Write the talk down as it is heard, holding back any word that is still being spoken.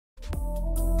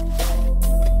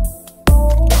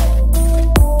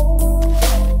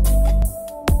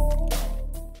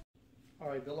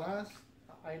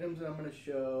items that I'm going to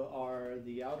show are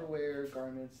the outerwear,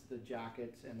 garments, the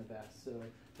jackets, and the vests. So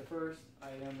the first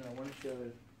item that I want to show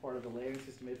is part of the layering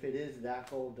system. If it is that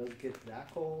cold, does get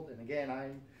that cold, and again,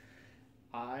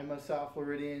 I'm a South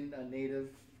Floridian, a native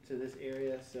to this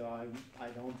area, so I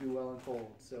don't do well in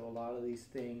cold. So a lot of these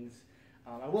things,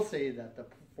 I will say that the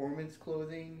performance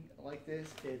clothing like this,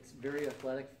 it's very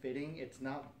athletic fitting. It's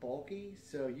not bulky,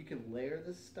 so you can layer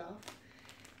this stuff,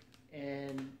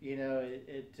 and you know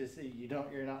it just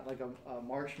you're not like a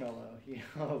marshmallow, you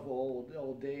know, of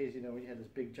old days. You know, when you had this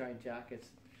big giant jackets.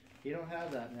 You don't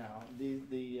have that now.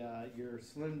 You're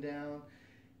slimmed down.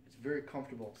 It's very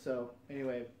comfortable. So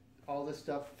anyway, all this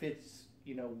stuff fits,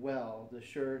 you know, well. The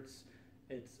shirts,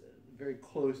 it's very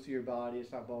close to your body.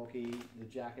 It's not bulky. The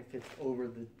jacket fits over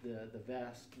the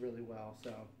vest really well.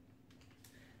 So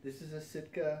this is a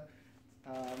Sitka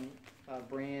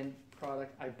brand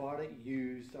product. I bought it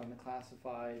used on the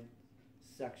classified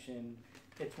section.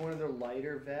 It's one of their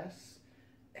lighter vests.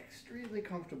 Extremely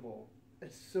comfortable.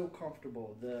 It's so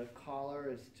comfortable. The collar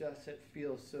is just, it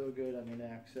feels so good on your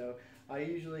neck. So I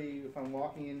usually, if I'm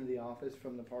walking into the office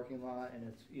from the parking lot and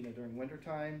it's, you know, during winter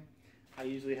time, I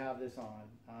usually have this on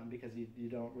because you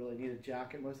don't really need a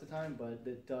jacket most of the time, but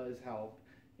it does help.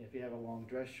 If you have a long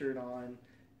dress shirt on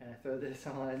and I throw this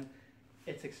on,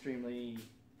 it's extremely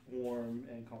warm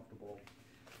and comfortable.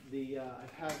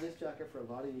 I've had this jacket for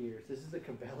a lot of years. This is the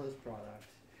Cabela's product.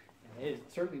 And they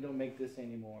certainly don't make this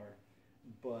anymore.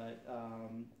 But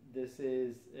this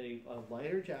is a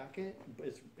lighter jacket.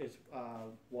 It's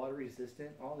water resistant.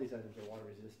 All these items are water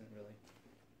resistant,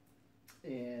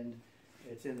 really. And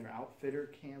it's in their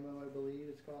Outfitter camo, I believe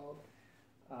it's called.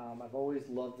 I've always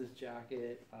loved this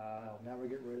jacket. I'll never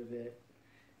get rid of it.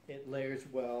 It layers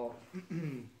well,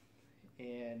 and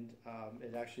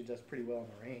it actually does pretty well in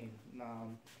the rain.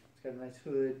 It's got a nice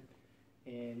hood.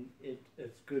 And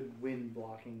it's good wind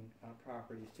blocking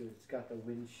properties too. It's got the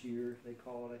wind shear, they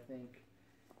call it, I think.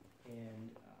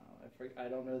 And I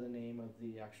don't know the name of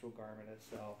the actual garment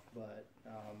itself, but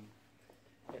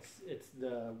it's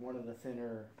one of the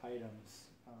thinner items.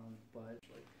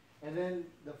 And then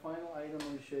the final item I'm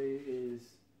going to show you is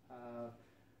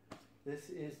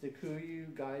this is the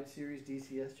KUIU Guide Series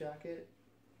DCS jacket,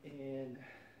 and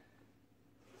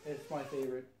it's my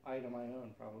favorite item I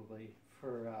own probably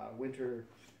for winter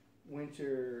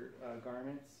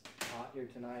garments. Hot here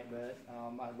tonight, but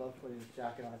I love putting this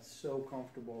jacket on. It's so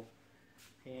comfortable,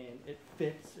 and it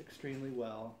fits extremely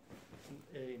well.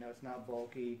 You know, it's not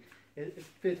bulky. It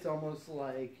fits almost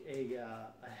like a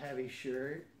heavy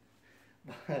shirt,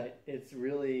 but it's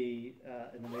really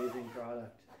an amazing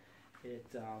product.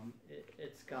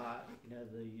 It's got, you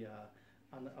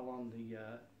know, along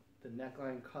the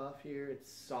neckline cuff here,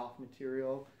 it's soft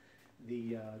material.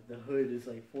 The hood is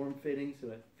like form-fitting, so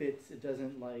it fits. It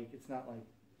doesn't like, it's not like,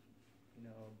 you know,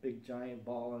 a big giant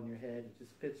ball on your head. It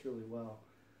just fits really well.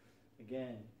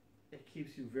 Again, it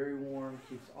keeps you very warm,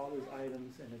 keeps all those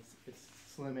items, and it's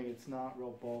slimming. It's not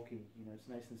real bulky. You know, it's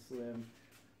nice and slim,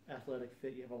 athletic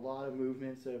fit. You have a lot of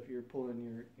movement, so if you're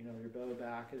pulling your belly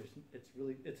back,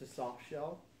 it's a soft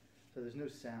shell, so there's no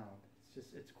sound.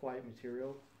 It's quiet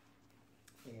material,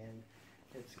 and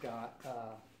it's got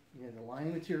you know, the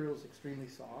lining material is extremely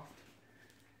soft,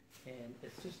 and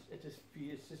it just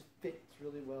fits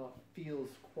really well. It feels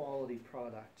quality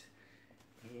product,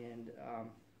 and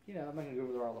you know, I'm not gonna go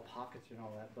over all the pockets and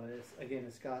all that, but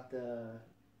it's got the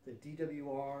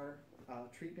DWR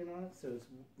treatment on it, so it's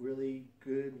really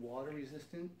good water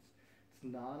resistance. It's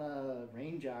not a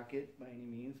rain jacket by any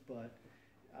means, but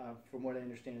from what I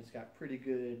understand, it's got pretty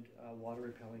good water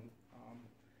repelling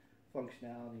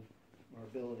functionality or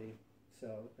ability.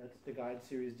 So that's the Guide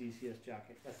Series DCS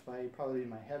jacket. That's probably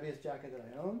my heaviest jacket that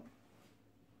I own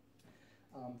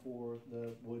for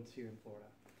the woods here in Florida.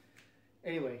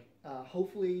 Anyway,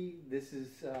 hopefully this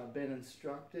has been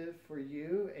instructive for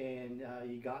you, and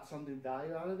you got something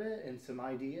value out of it and some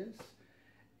ideas.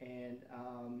 And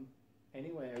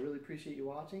anyway, I really appreciate you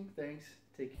watching. Thanks.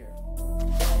 Take care.